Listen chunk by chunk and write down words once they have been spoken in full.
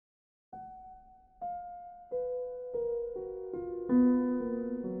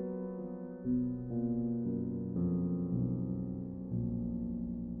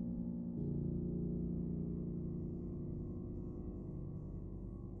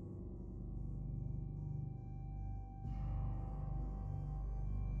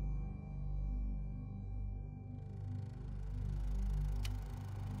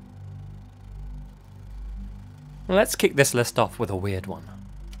Let's kick this list off with a weird one.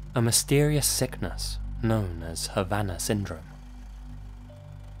 A mysterious sickness known as Havana Syndrome.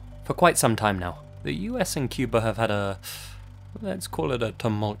 For quite some time now, the US and Cuba have had let's call it a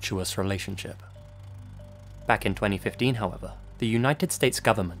tumultuous relationship. Back in 2015, however, the United States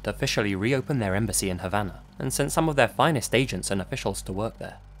government officially reopened their embassy in Havana and sent some of their finest agents and officials to work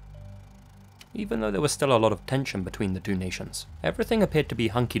there. Even though there was still a lot of tension between the two nations, everything appeared to be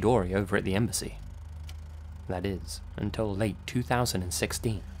hunky-dory over at the embassy. That is, until late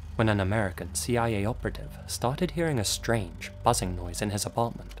 2016, when an American CIA operative started hearing a strange, buzzing noise in his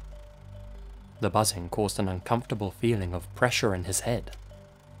apartment. The buzzing caused an uncomfortable feeling of pressure in his head.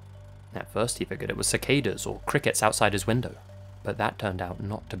 At first he figured it was cicadas or crickets outside his window, but that turned out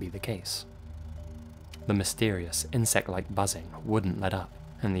not to be the case. The mysterious, insect-like buzzing wouldn't let up,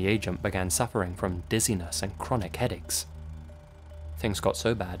 and the agent began suffering from dizziness and chronic headaches. Things got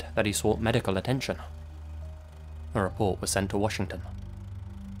so bad that he sought medical attention. A report was sent to Washington.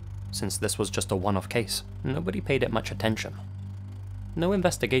 Since this was just a one-off case, nobody paid it much attention. No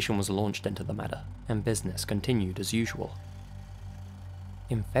investigation was launched into the matter, and business continued as usual.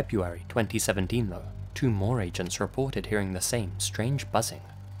 In February 2017 though, 2 more agents reported hearing the same strange buzzing.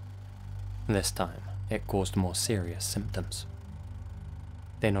 This time, it caused more serious symptoms.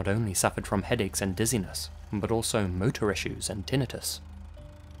 They not only suffered from headaches and dizziness, but also motor issues and tinnitus.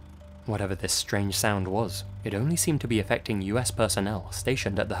 Whatever this strange sound was, it only seemed to be affecting US personnel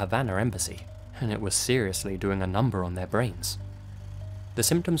stationed at the Havana embassy, and it was seriously doing a number on their brains. The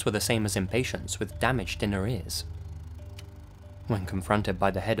symptoms were the same as in patients with damaged inner ears. When confronted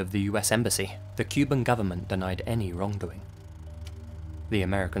by the head of the US embassy, the Cuban government denied any wrongdoing. The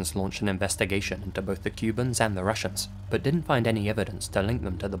Americans launched an investigation into both the Cubans and the Russians, but didn't find any evidence to link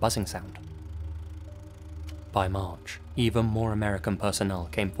them to the buzzing sound. By March, even more American personnel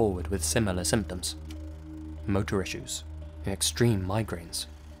came forward with similar symptoms. Motor issues, extreme migraines,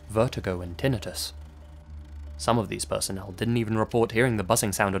 vertigo and tinnitus. Some of these personnel didn't even report hearing the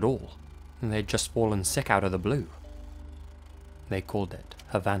buzzing sound at all. They'd just fallen sick out of the blue. They called it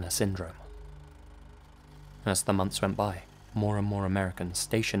Havana Syndrome. As the months went by, more and more Americans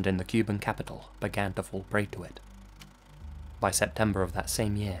stationed in the Cuban capital began to fall prey to it. By September of that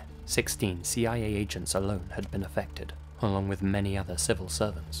same year, 16 CIA agents alone had been affected, along with many other civil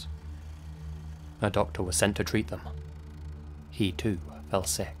servants. A doctor was sent to treat them. He too fell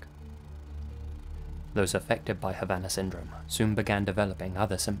sick. Those affected by Havana Syndrome soon began developing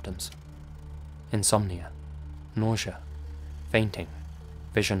other symptoms. Insomnia, nausea, fainting,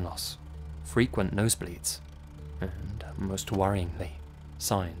 vision loss, frequent nosebleeds, and, most worryingly,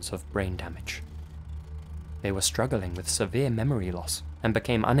 signs of brain damage. They were struggling with severe memory loss and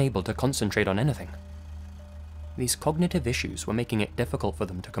became unable to concentrate on anything. These cognitive issues were making it difficult for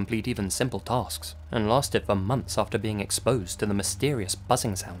them to complete even simple tasks, and lasted for months after being exposed to the mysterious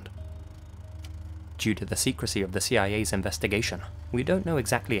buzzing sound. Due to the secrecy of the CIA's investigation, we don't know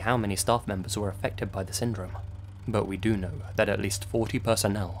exactly how many staff members were affected by the syndrome, but we do know that at least 40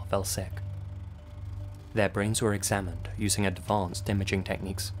 personnel fell sick. Their brains were examined using advanced imaging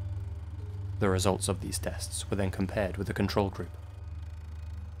techniques. The results of these tests were then compared with the control group.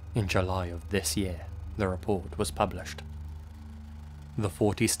 In July of this year, the report was published. The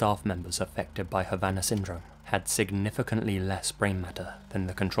 40 staff members affected by Havana Syndrome had significantly less brain matter than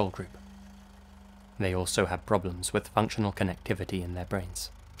the control group. They also had problems with functional connectivity in their brains.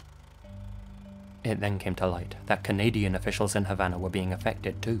 It then came to light that Canadian officials in Havana were being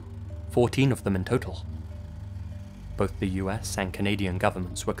affected too, 14 of them in total. Both the US and Canadian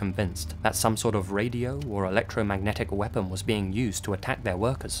governments were convinced that some sort of radio or electromagnetic weapon was being used to attack their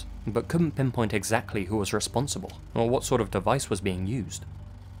workers, but couldn't pinpoint exactly who was responsible or what sort of device was being used.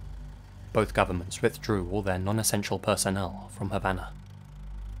 Both governments withdrew all their non-essential personnel from Havana.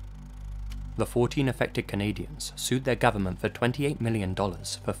 The 14 affected Canadians sued their government for $28 million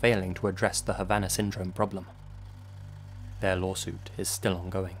for failing to address the Havana Syndrome problem. Their lawsuit is still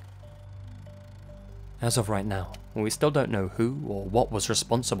ongoing. As of right now, we still don't know who or what was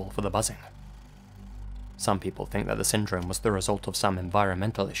responsible for the buzzing. Some people think that the syndrome was the result of some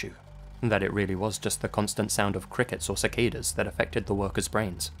environmental issue, and that it really was just the constant sound of crickets or cicadas that affected the workers'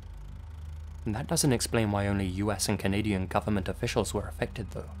 brains. And that doesn't explain why only US and Canadian government officials were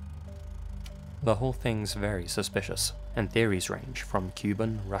affected though. The whole thing's very suspicious, and theories range from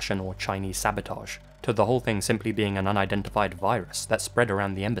Cuban, Russian or Chinese sabotage, to the whole thing simply being an unidentified virus that spread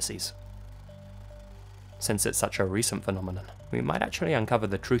around the embassies. Since it's such a recent phenomenon, we might actually uncover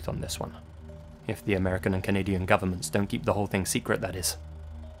the truth on this one. If the American and Canadian governments don't keep the whole thing secret, that is.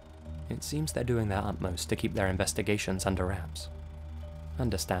 It seems they're doing their utmost to keep their investigations under wraps.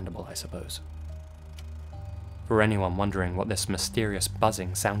 Understandable, I suppose. For anyone wondering what this mysterious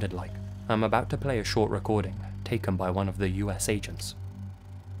buzzing sounded like, I'm about to play a short recording taken by one of the US agents.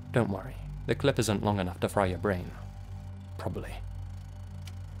 Don't worry, the clip isn't long enough to fry your brain. Probably.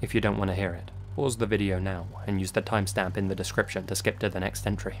 If you don't want to hear it, pause the video now and use the timestamp in the description to skip to the next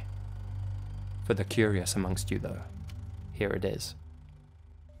entry. For the curious amongst you though, here it is.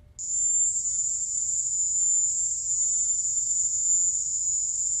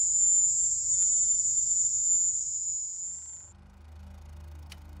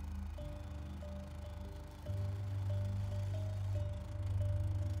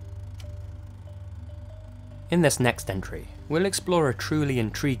 In this next entry, we'll explore a truly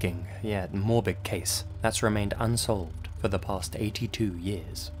intriguing, yet morbid case that's remained unsolved for the past 82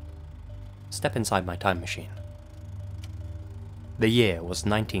 years. Step inside my time machine. The year was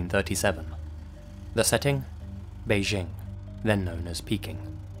 1937. The setting? Beijing, then known as Peking.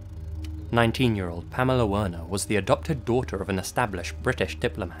 19-year-old Pamela Werner was the adopted daughter of an established British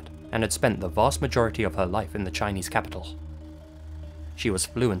diplomat and had spent the vast majority of her life in the Chinese capital. She was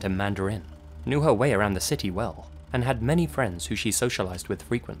fluent in Mandarin, knew her way around the city well, and had many friends who she socialized with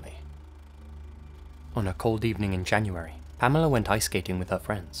frequently. On a cold evening in January, Pamela went ice skating with her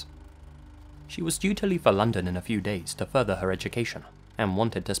friends. She was due to leave for London in a few days to further her education, and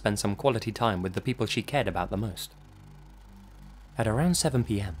wanted to spend some quality time with the people she cared about the most. At around 7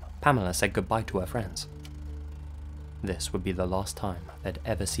 PM, Pamela said goodbye to her friends. This would be the last time they'd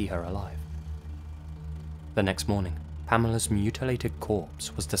ever see her alive. The next morning, Pamela's mutilated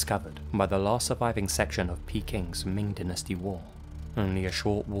corpse was discovered by the last surviving section of Peking's Ming Dynasty wall, only a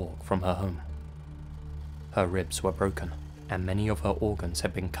short walk from her home. Her ribs were broken, and many of her organs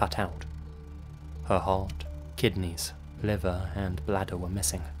had been cut out. Her heart, kidneys, liver, and bladder were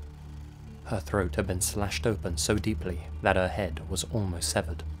missing. Her throat had been slashed open so deeply that her head was almost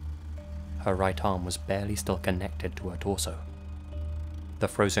severed. Her right arm was barely still connected to her torso. The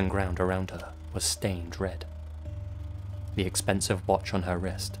frozen ground around her was stained red. The expensive watch on her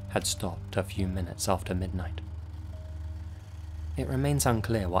wrist had stopped a few minutes after midnight. It remains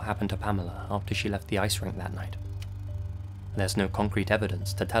unclear what happened to Pamela after she left the ice rink that night. There's no concrete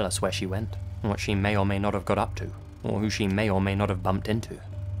evidence to tell us where she went, what she may or may not have got up to, or who she may or may not have bumped into.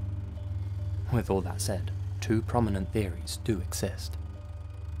 With all that said, two prominent theories do exist.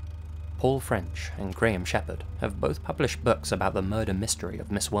 Paul French and Graham Shepherd have both published books about the murder mystery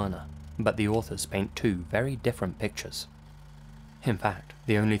of Miss Werner, but the authors paint two very different pictures. In fact,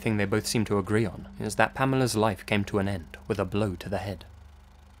 the only thing they both seem to agree on is that Pamela's life came to an end with a blow to the head.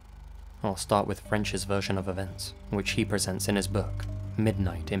 I'll start with French's version of events, which he presents in his book,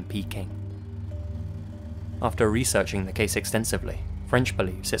 Midnight in Peking. After researching the case extensively, French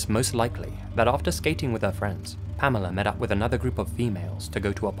believes it's most likely that after skating with her friends, Pamela met up with another group of females to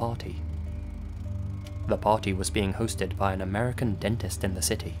go to a party. The party was being hosted by an American dentist in the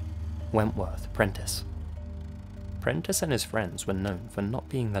city, Wentworth Prentice. Prentice and his friends were known for not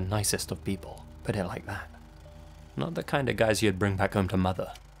being the nicest of people, put it like that. Not the kind of guys you'd bring back home to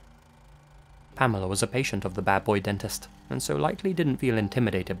mother. Pamela was a patient of the bad boy dentist, and so likely didn't feel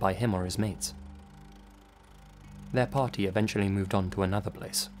intimidated by him or his mates. Their party eventually moved on to another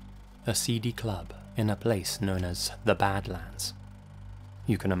place, a seedy club in a place known as the Badlands.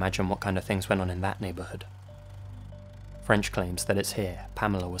 You can imagine what kind of things went on in that neighborhood. French claims that it's here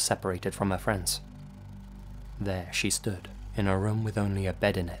Pamela was separated from her friends. There she stood, in a room with only a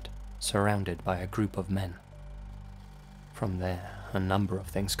bed in it, surrounded by a group of men. From there, a number of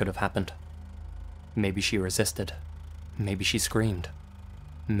things could have happened. Maybe she resisted. Maybe she screamed.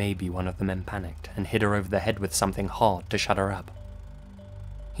 Maybe one of the men panicked and hit her over the head with something hard to shut her up.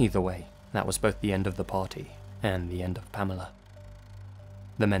 Either way, that was both the end of the party and the end of Pamela.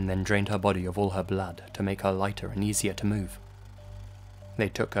 The men then drained her body of all her blood to make her lighter and easier to move. They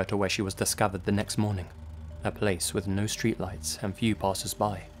took her to where she was discovered the next morning, a place with no streetlights and few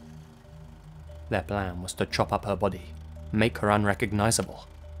passers-by. Their plan was to chop up her body, make her unrecognizable,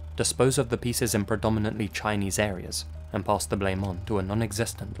 dispose of the pieces in predominantly Chinese areas, and pass the blame on to a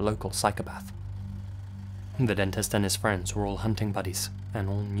non-existent local psychopath. The dentist and his friends were all hunting buddies, and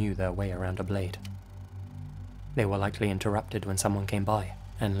all knew their way around a blade. They were likely interrupted when someone came by,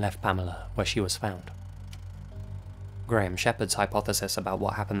 and left Pamela where she was found. Graham Shepherd's hypothesis about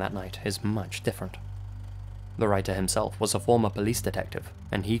what happened that night is much different. The writer himself was a former police detective,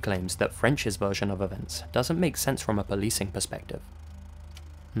 and he claims that French's version of events doesn't make sense from a policing perspective.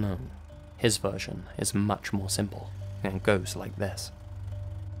 No, his version is much more simple, and goes like this.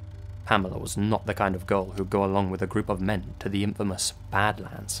 Pamela was not the kind of girl who'd go along with a group of men to the infamous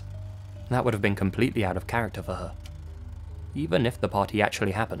Badlands. That would have been completely out of character for her. Even if the party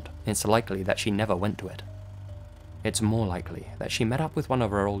actually happened, it's likely that she never went to it. it's more likely that she met up with one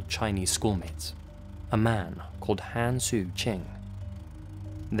of her old Chinese schoolmates, a man called Han Su Qing.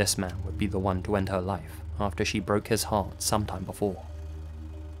 This man would be the one to end her life after she broke his heart sometime before.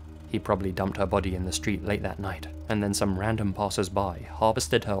 He probably dumped her body in the street late that night, and then some random passers-by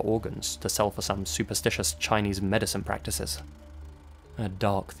harvested her organs to sell for some superstitious Chinese medicine practices. A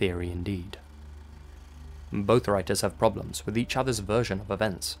dark theory indeed. Both writers have problems with each other's version of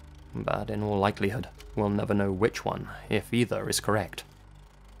events, but in all likelihood, we'll never know which one, if either, is correct.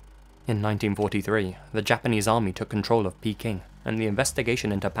 In 1943, the Japanese army took control of Peking, and the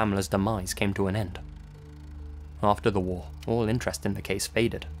investigation into Pamela's demise came to an end. After the war, all interest in the case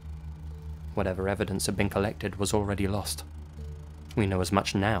faded. Whatever evidence had been collected was already lost. We know as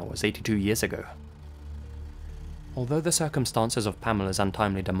much now as 82 years ago. Although the circumstances of Pamela's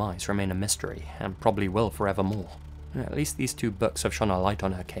untimely demise remain a mystery, and probably will forevermore, at least these two books have shone a light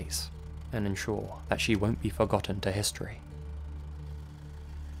on her case, and ensure that she won't be forgotten to history.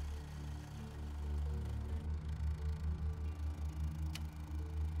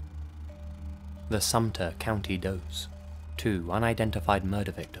 The Sumter County Does, 2 unidentified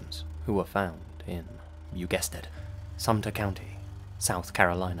murder victims who were found in, you guessed it, Sumter County, South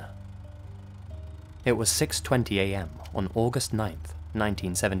Carolina. It was 6:20 a.m. on August 9th,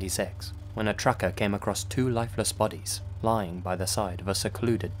 1976, when a trucker came across 2 lifeless bodies lying by the side of a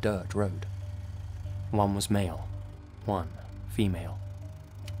secluded dirt road. One was male, one female.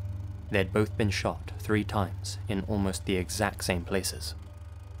 They had both been shot 3 times in almost the exact same places.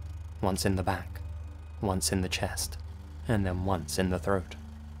 Once in the back, once in the chest, and then once in the throat.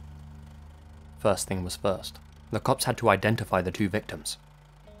 First thing was first, the cops had to identify the 2 victims.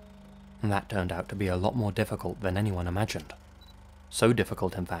 That turned out to be a lot more difficult than anyone imagined. So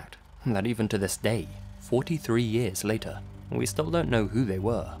difficult, in fact, that even to this day, 43 years later, we still don't know who they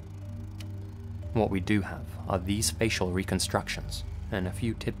were. What we do have are these facial reconstructions, and a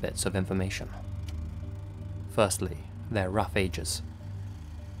few tidbits of information. Firstly, their rough ages.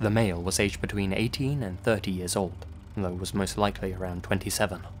 The male was aged between 18 and 30 years old, though was most likely around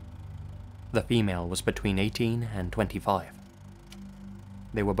 27. The female was between 18 and 25.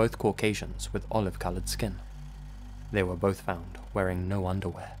 They were both Caucasians with olive-colored skin. They were both found wearing no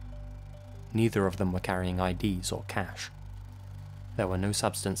underwear. Neither of them were carrying IDs or cash. There were no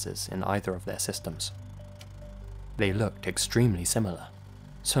substances in either of their systems. They looked extremely similar,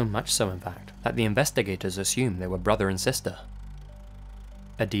 so much so in fact that the investigators assumed they were brother and sister.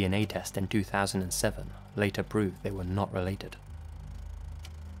 A DNA test in 2007 later proved they were not related.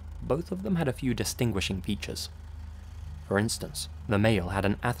 Both of them had a few distinguishing features. For instance, the male had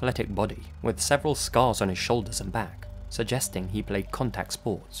an athletic body with several scars on his shoulders and back, suggesting he played contact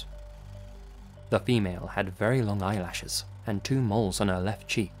sports. The female had very long eyelashes and 2 moles on her left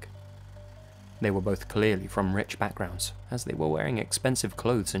cheek. They were both clearly from rich backgrounds, as they were wearing expensive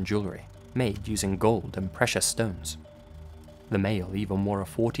clothes and jewelry, made using gold and precious stones. The male even wore a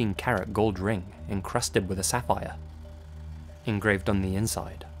 14-karat gold ring encrusted with a sapphire. Engraved on the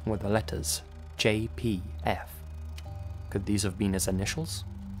inside were the letters JPF. Could these have been his initials?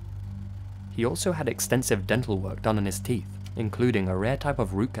 He also had extensive dental work done on his teeth, including a rare type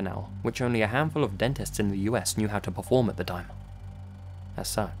of root canal which only a handful of dentists in the US knew how to perform at the time. As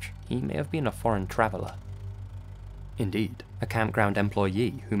such, he may have been a foreign traveller. Indeed, a campground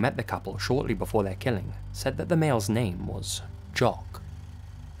employee who met the couple shortly before their killing said that the male's name was Jock.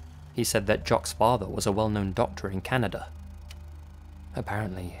 He said that Jock's father was a well-known doctor in Canada.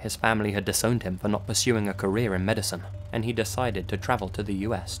 Apparently, his family had disowned him for not pursuing a career in medicine, and he decided to travel to the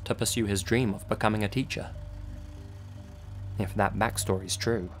US to pursue his dream of becoming a teacher. If that backstory's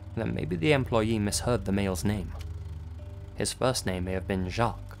true, then maybe the employee misheard the male's name. His first name may have been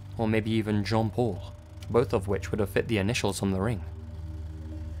Jacques, or maybe even Jean-Paul, both of which would have fit the initials on the ring.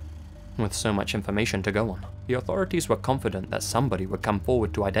 With so much information to go on, the authorities were confident that somebody would come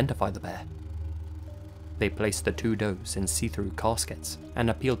forward to identify the pair. They placed the 2 does in see-through caskets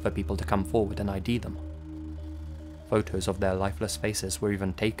and appealed for people to come forward and ID them. Photos of their lifeless faces were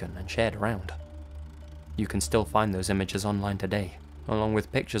even taken and shared around. You can still find those images online today, along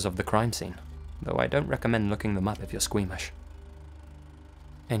with pictures of the crime scene, though I don't recommend looking them up if you're squeamish.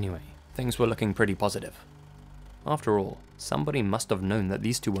 Anyway, things were looking pretty positive. After all, somebody must have known that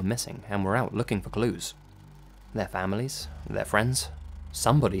these 2 were missing and were out looking for clues. Their families, their friends,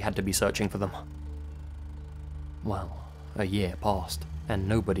 somebody had to be searching for them. Well, a year passed, and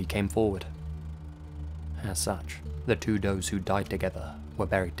nobody came forward. As such, the 2 does who died together were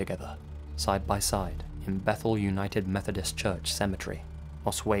buried together, side by side, in Bethel United Methodist Church Cemetery,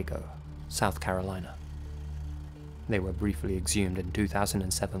 Oswego, South Carolina. They were briefly exhumed in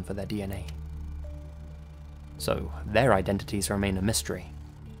 2007 for their DNA. so their identities remain a mystery.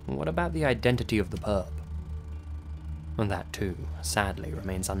 What about the identity of the perp? That too, sadly,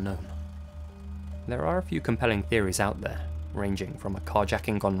 remains unknown. There are a few compelling theories out there, ranging from a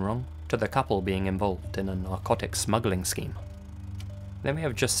carjacking gone wrong to the couple being involved in a narcotic smuggling scheme. They may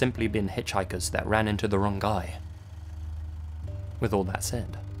have just simply been hitchhikers that ran into the wrong guy. With all that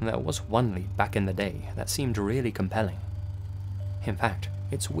said, there was one lead back in the day that seemed really compelling. In fact,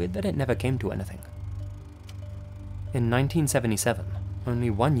 it's weird that it never came to anything. In 1977, only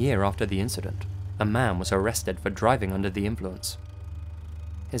 1 year after the incident, a man was arrested for driving under the influence.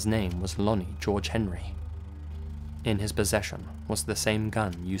 His name was Lonnie George Henry. In his possession was the same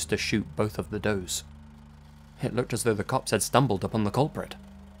gun used to shoot both of the does. It looked as though the cops had stumbled upon the culprit.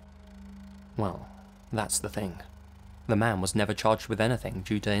 Well, that's the thing. The man was never charged with anything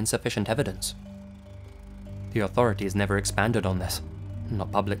due to insufficient evidence. The authorities never expanded on this,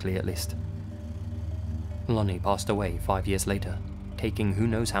 not publicly at least. Lonnie passed away 5 years later, taking who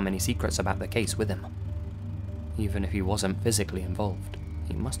knows how many secrets about the case with him. Even if he wasn't physically involved,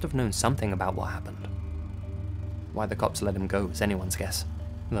 he must have known something about what happened. Why the cops let him go is anyone's guess,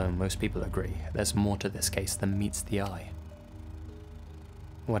 though most people agree there's more to this case than meets the eye.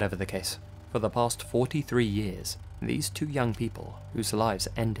 Whatever the case, for the past 43 years, these two young people, whose lives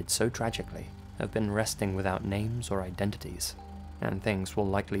ended so tragically, have been resting without names or identities, and things will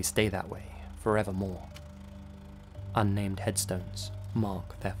likely stay that way forevermore. Unnamed headstones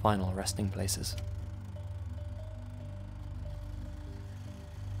mark their final resting places.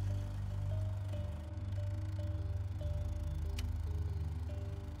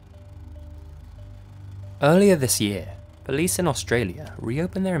 Earlier this year, police in Australia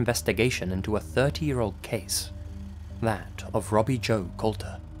reopened their investigation into a 30-year-old case, that of Robbie Joe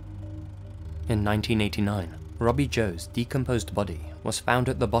Coulter. In 1989, Robbie Joe's decomposed body was found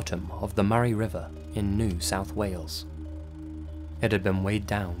at the bottom of the Murray River in New South Wales. It had been weighed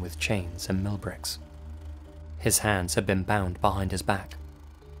down with chains and mill bricks. His hands had been bound behind his back.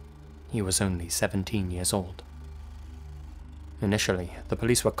 He was only 17 years old. Initially, the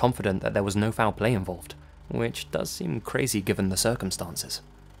police were confident that there was no foul play involved, which does seem crazy given the circumstances.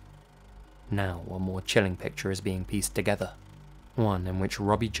 Now, a more chilling picture is being pieced together. One in which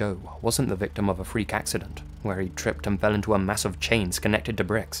Robbie Joe wasn't the victim of a freak accident, where he tripped and fell into a mass of chains connected to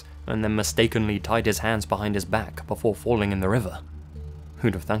bricks, and then mistakenly tied his hands behind his back before falling in the river.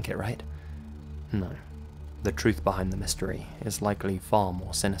 Who'd have thunk it, right? No. The truth behind the mystery is likely far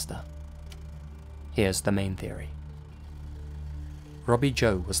more sinister. Here's the main theory. Robbie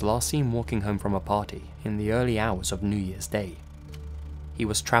Joe was last seen walking home from a party in the early hours of New Year's Day. He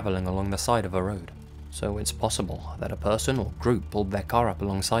was travelling along the side of a road, so it's possible that a person or group pulled their car up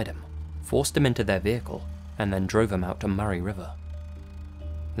alongside him, forced him into their vehicle, and then drove him out to Murray River.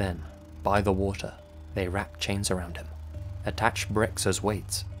 Then, by the water, they wrapped chains around him, attached bricks as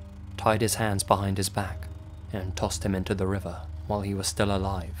weights, tied his hands behind his back, and tossed him into the river while he was still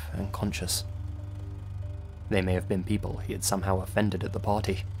alive and conscious. They may have been people he had somehow offended at the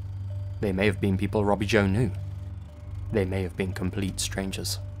party. They may have been people Robbie Joe knew. They may have been complete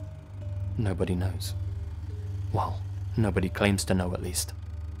strangers. Nobody knows. Well, nobody claims to know at least.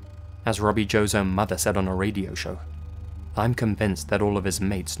 As Robbie Joe's own mother said on a radio show, "I'm convinced that all of his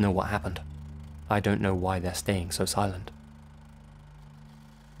mates know what happened. I don't know why they're staying so silent."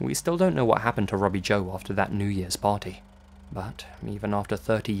 We still don't know what happened to Robbie Joe after that New Year's party, but even after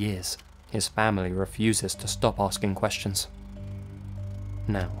 30 years, his family refuses to stop asking questions.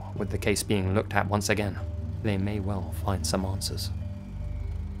 Now, with the case being looked at once again, they may well find some answers.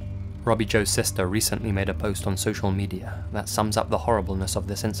 Robbie Joe's sister recently made a post on social media that sums up the horribleness of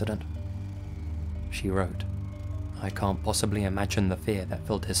this incident. She wrote, "I can't possibly imagine the fear that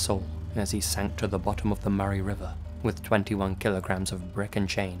filled his soul as he sank to the bottom of the Murray River with 21 kilograms of brick and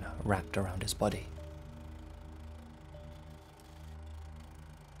chain wrapped around his body."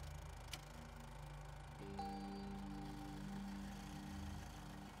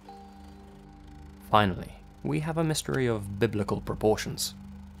 Finally, we have a mystery of biblical proportions.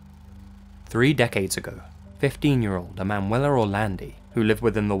 3 decades ago, 15-year-old Emanuela Orlandi, who lived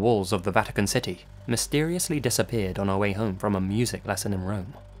within the walls of the Vatican City, mysteriously disappeared on her way home from a music lesson in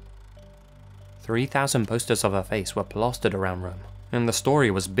Rome. 3,000 posters of her face were plastered around Rome, and the story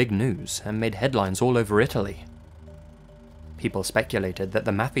was big news and made headlines all over Italy. People speculated that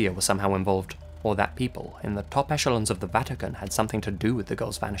the mafia was somehow involved, or that people in the top echelons of the Vatican had something to do with the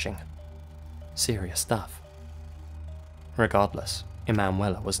girl's vanishing. Serious stuff. Regardless,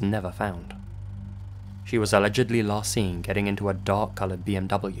 Emanuela was never found. She was allegedly last seen getting into a dark-coloured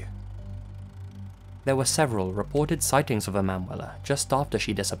BMW. There were several reported sightings of Emanuela just after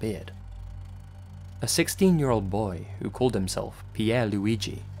she disappeared. A 16-year-old boy who called himself Pierre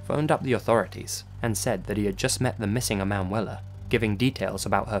Luigi phoned up the authorities and said that he had just met the missing Emanuela, giving details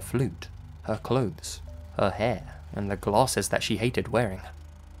about her flute, her clothes, her hair, and the glasses that she hated wearing.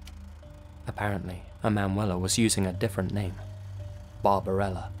 Apparently, Emanuela was using a different name,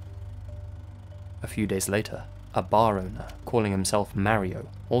 Barbarella. A few days later, a bar owner calling himself Mario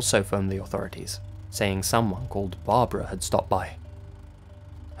also phoned the authorities, saying someone called Barbara had stopped by.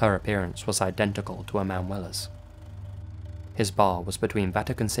 Her appearance was identical to Emanuela's. His bar was between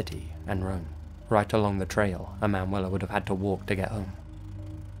Vatican City and Rome, right along the trail Emanuela would have had to walk to get home.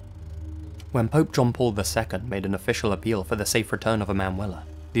 When Pope John Paul II made an official appeal for the safe return of Emanuela,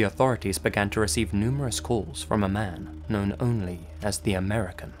 the authorities began to receive numerous calls from a man known only as the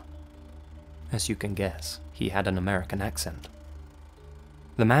American. As you can guess, he had an American accent.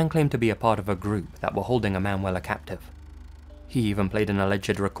 The man claimed to be a part of a group that were holding Emanuela captive. He even played an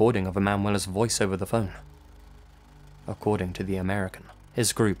alleged recording of Emanuela's voice over the phone. According to the American,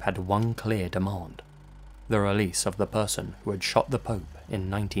 his group had one clear demand: the release of the person who had shot the Pope in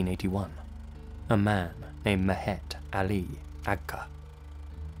 1981, a man named Mehet Ali Agca.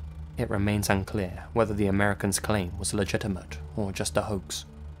 It remains unclear whether the American's claim was legitimate or just a hoax.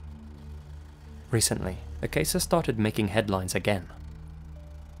 Recently, the case has started making headlines again.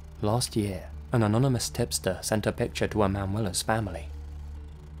 Last year, an anonymous tipster sent a picture to Emanuela's family.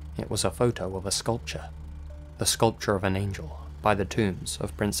 It was a photo of a sculpture, the sculpture of an angel, by the tombs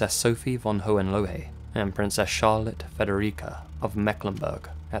of Princess Sophie von Hohenlohe and Princess Charlotte Federica of Mecklenburg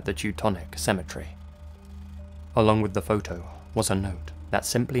at the Teutonic Cemetery. Along with the photo was a note that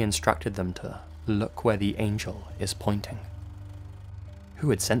simply instructed them to look where the angel is pointing. Who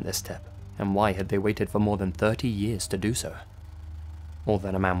had sent this tip, and why had they waited for more than 30 years to do so? All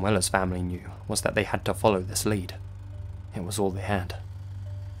that Emanuela's family knew was that they had to follow this lead. It was all they had.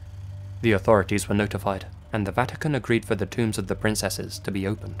 The authorities were notified, and the Vatican agreed for the tombs of the princesses to be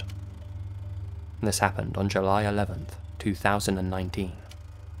opened. This happened on July 11th, 2019.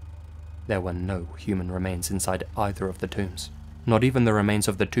 There were no human remains inside either of the tombs, not even the remains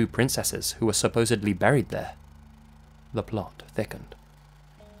of the two princesses who were supposedly buried there. The plot thickened.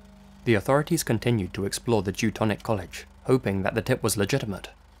 The authorities continued to explore the Teutonic College, hoping that the tip was legitimate.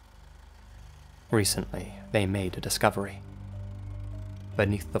 Recently, they made a discovery.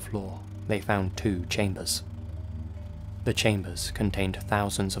 Beneath the floor, they found two chambers. The chambers contained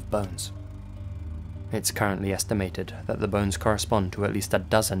thousands of bones. It's currently estimated that the bones correspond to at least a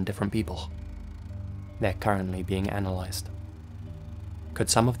dozen different people. They're currently being analysed.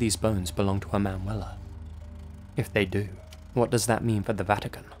 Could some of these bones belong to Emanuela? If they do, what does that mean for the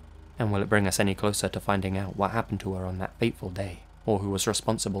Vatican? And will it bring us any closer to finding out what happened to her on that fateful day, or who was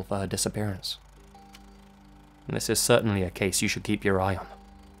responsible for her disappearance? This is certainly a case you should keep your eye on.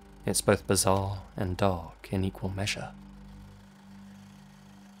 It's both bizarre and dark in equal measure.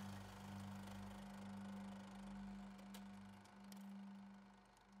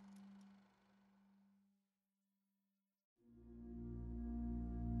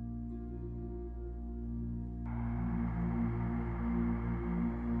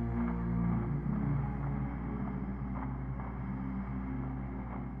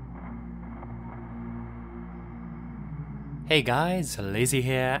 Hey guys, Lazy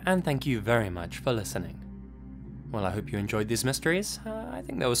here, and thank you very much for listening. Well, I hope you enjoyed these mysteries. I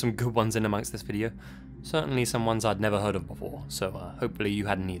think there were some good ones in amongst this video. Certainly some ones I'd never heard of before, so hopefully you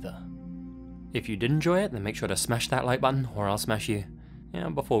hadn't either. If you did enjoy it, then make sure to smash that like button, or I'll smash you.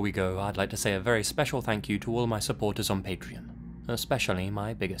 And before we go, I'd like to say a very special thank you to all my supporters on Patreon, especially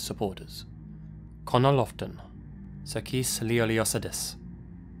my biggest supporters. Connor Lofton, Sakis Lioliosidis,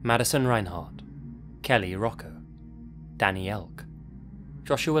 Madison Reinhart, Kelly Rocco, DannyElk,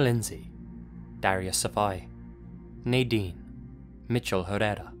 Joshua Lindsey, Darius Saffaie, Nadine, Mitchell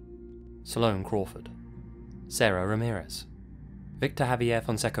Herrera, Sloane Crawford, Sarah Ramirez, Victor Javier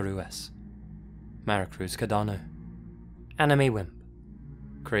Fonseca Ruiz, Maricruz Cedano, AnimeWimp,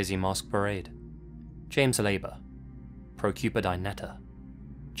 Crazy MaskParade, James Labour, ProCupidineNata,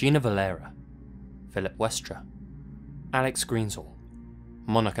 Gina Valera, Philip Westre, Alex Greensall,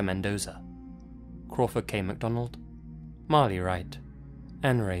 Monica Mendoza, Crawford K McDonald, Marley Wright,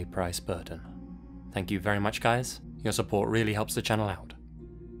 and ReyPriceBurton. Thank you very much guys, your support really helps the channel out.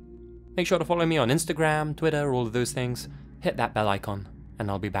 Make sure to follow me on Instagram, Twitter, all of those things, hit that bell icon, and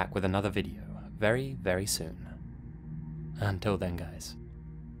I'll be back with another video very, very soon. Until then guys,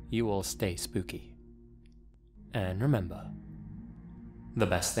 you all stay spooky. And remember, the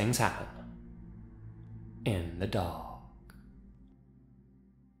best things happen in the dark.